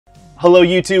Hello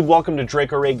YouTube, welcome to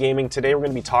Draco Ray Gaming. Today we're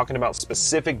going to be talking about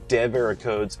specific dev error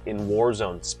codes in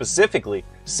Warzone, specifically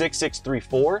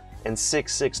 6634 and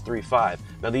 6635.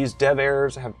 Now these dev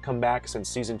errors have come back since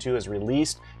Season 2 has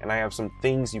released, and I have some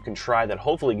things you can try that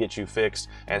hopefully get you fixed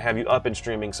and have you up and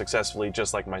streaming successfully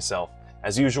just like myself.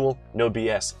 As usual, no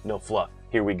BS, no fluff.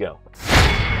 Here we go.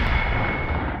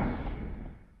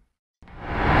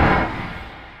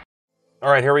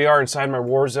 Alright, here we are inside my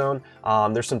Warzone.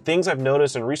 There's some things I've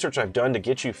noticed and research I've done to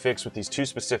get you fixed with these two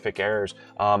specific errors.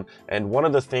 And one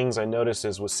of the things I noticed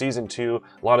is with Season 2,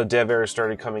 a lot of dev errors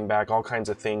started coming back, all kinds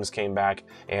of things came back,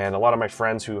 and a lot of my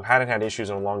friends who hadn't had issues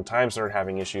in a long time started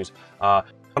having issues.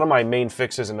 One of my main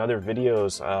fixes in other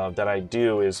videos that I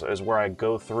do is where I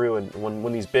go through, and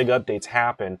when these big updates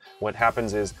happen, what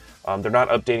happens is they're not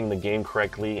updating the game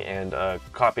correctly and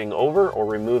copying over or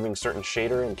removing certain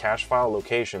shader and cache file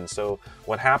locations. So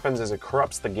what happens is it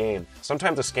corrupts the game.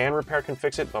 Sometimes a scan repair can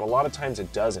fix it, but a lot of times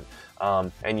it doesn't.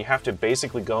 And you have to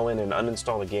basically go in and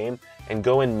uninstall the game and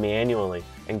go in manually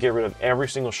and get rid of every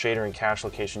single shader and cache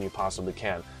location you possibly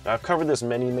can. Now I've covered this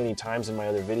many times in my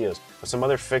other videos, but some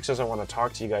other fixes I want to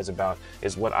talk to you guys about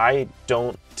is what I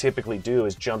don't typically do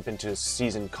is jump into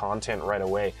season content right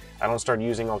away. I don't start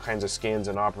using all kinds of skins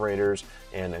and operators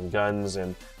and guns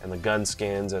and the gun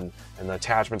skins and the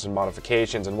attachments and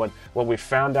modifications. And what we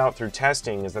found out through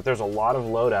testing is that there's a lot of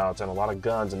loadouts and a lot of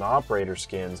guns and operator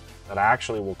skins that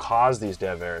actually will cause these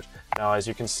dev errors. Now, as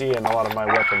you can see in a lot of my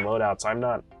weapon loadouts, I'm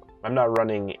not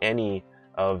running any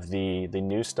of the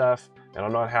new stuff, and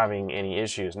I'm not having any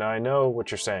issues. Now I know what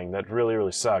you're saying, that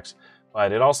really sucks,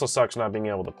 but it also sucks not being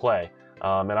able to play.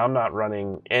 And I'm not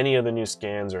running any of the new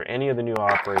skins or any of the new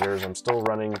operators. I'm still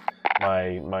running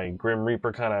my Grim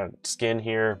Reaper kind of skin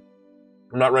here.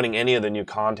 I'm not running any of the new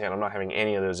content. I'm not having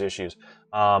any of those issues.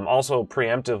 Also,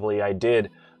 preemptively, I did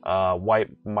wipe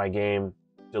my game,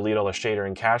 delete all the shader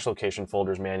and cache location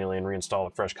folders manually, and reinstall a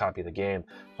fresh copy of the game.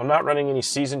 So I'm not running any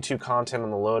Season 2 content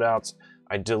on the loadouts.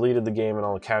 I deleted the game and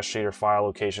all the cache shader file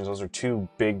locations. Those are two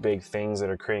big things that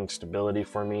are creating stability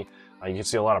for me. You can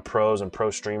see a lot of pros and pro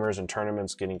streamers and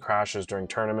tournaments getting crashes during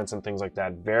tournaments and things like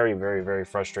that. Very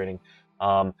frustrating.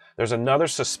 There's another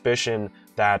suspicion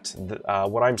that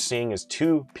what I'm seeing is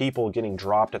two people getting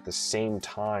dropped at the same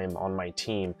time on my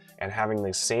team and having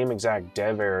the same exact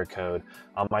dev error code.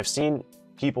 I've seen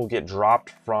people get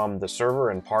dropped from the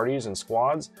server in parties and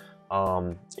squads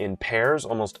in pairs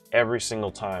almost every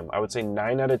single time. I would say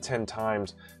 9 out of 10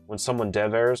 times when someone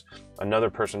dev errors, another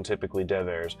person typically dev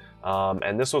errors.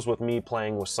 And this was with me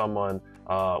playing with someone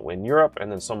in Europe and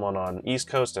then someone on East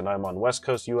Coast, and I'm on West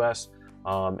Coast US.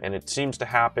 And it seems to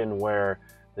happen where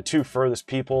the two furthest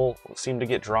people seem to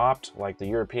get dropped, like the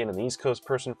European and the East Coast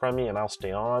person from me, and I'll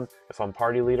stay on if I'm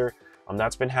party leader.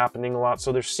 That's been happening a lot.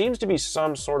 So there seems to be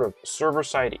some sort of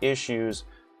server-side issues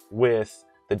with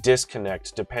the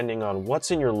disconnect depending on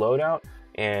what's in your loadout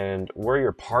and where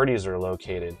your parties are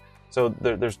located. So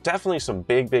there's definitely some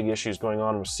big issues going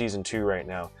on with Season 2 right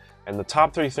now. And the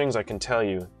top 3 things I can tell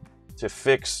you to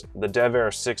fix the dev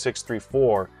error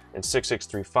 6634 and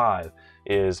 6635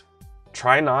 is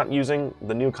try not using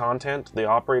the new content, the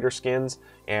operator skins,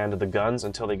 and the guns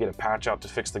until they get a patch out to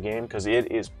fix the game, because it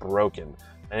is broken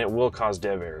and it will cause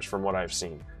dev errors from what I've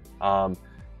seen.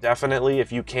 Definitely,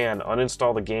 if you can,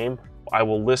 uninstall the game. I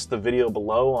will list the video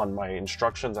below on my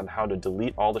instructions on how to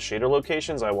delete all the shader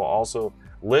locations. I will also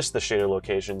list the shader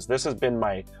locations. This has been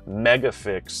my mega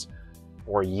fix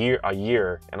for a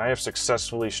year, and I have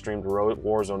successfully streamed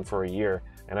Warzone for a year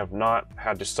and have not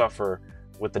had to suffer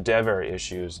with the dev error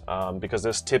issues, because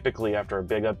this typically, after a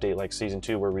big update like Season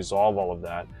 2, will resolve all of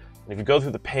that. And if you go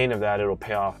through the pain of that, it'll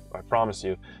pay off, I promise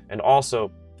you. And also,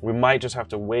 we might just have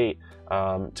to wait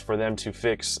for them to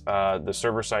fix the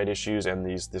server-side issues and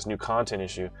this new content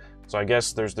issue. So I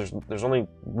guess there's only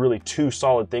really 2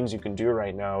 solid things you can do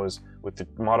right now, is with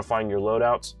modifying your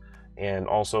loadouts and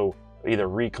also either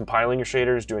recompiling your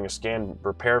shaders, doing a scan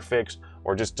repair fix,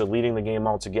 or just deleting the game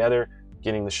altogether,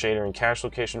 getting the shader and cache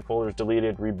location folders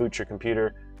deleted, reboot your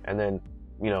computer, and then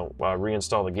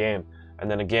reinstall the game. And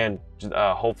then again,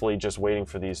 hopefully just waiting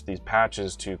for these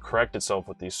patches to correct itself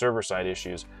with these server-side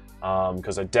issues,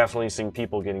 because I've definitely seen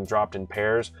people getting dropped in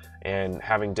pairs and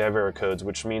having dev error codes,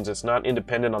 which means it's not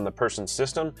independent on the person's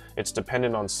system, it's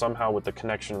dependent on somehow with the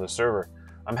connection to the server.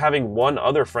 I'm having one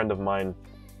other friend of mine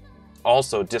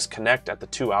also disconnect at the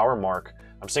 2-hour mark.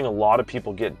 I'm seeing a lot of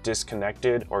people get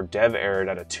disconnected or dev errored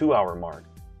at a 2-hour mark.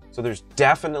 So there's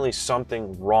definitely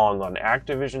something wrong on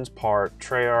Activision's part,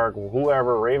 Prioirty,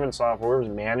 whoever, Ravensoft, whoever's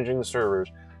managing the servers.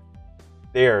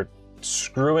 They are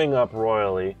screwing up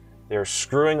royally. They're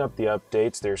screwing up the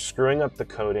updates. They're screwing up the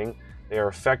coding. They are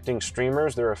affecting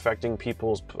streamers. They're affecting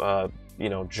people's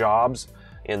jobs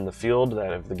in the field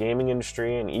of the gaming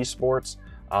industry and esports.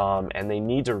 And they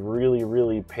need to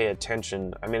really pay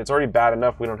attention. I mean, it's already bad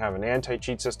enough we don't have an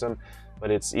anti-cheat system,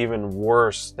 but it's even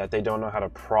worse that they don't know how to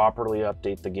properly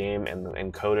update the game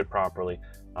and code it properly.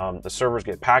 The servers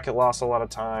get packet loss a lot of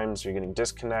times. You're getting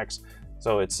disconnects.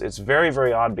 So it's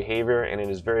very odd behavior, and it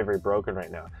is very broken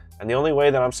right now. And the only way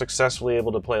that I'm successfully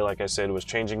able to play, like I said, was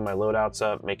changing my loadouts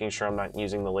up, making sure I'm not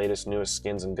using the latest, newest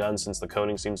skins and guns since the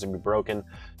coding seems to be broken,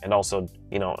 and also,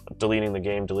 deleting the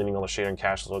game, deleting all the shader and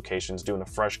cache locations, doing a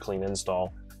fresh, clean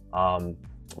install.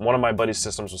 One of my buddy's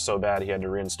systems was so bad he had to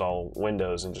reinstall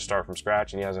Windows and just start from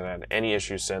scratch, and he hasn't had any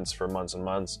issues since for months and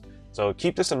months. So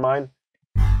keep this in mind.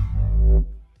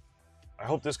 I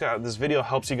hope this video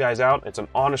helps you guys out. It's an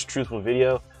honest, truthful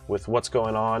video with what's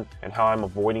going on and how I'm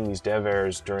avoiding these dev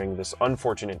errors during this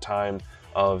unfortunate time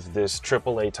of this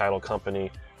AAA title company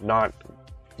not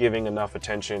giving enough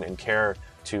attention and care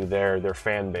to their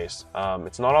fan base.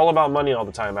 It's not all about money all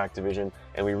the time, Activision,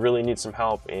 and we really need some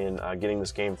help in getting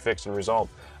this game fixed and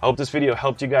resolved. I hope this video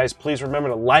helped you guys. Please remember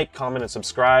to like, comment, and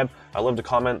subscribe. I love to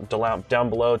comment down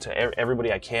below to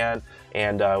everybody I can,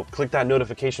 and click that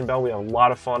notification bell. We have a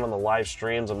lot of fun on the live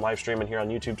streams. I'm live streaming here on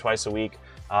YouTube twice a week.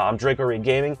 I'm Draco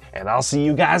Gaming, and I'll see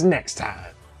you guys next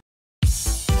time.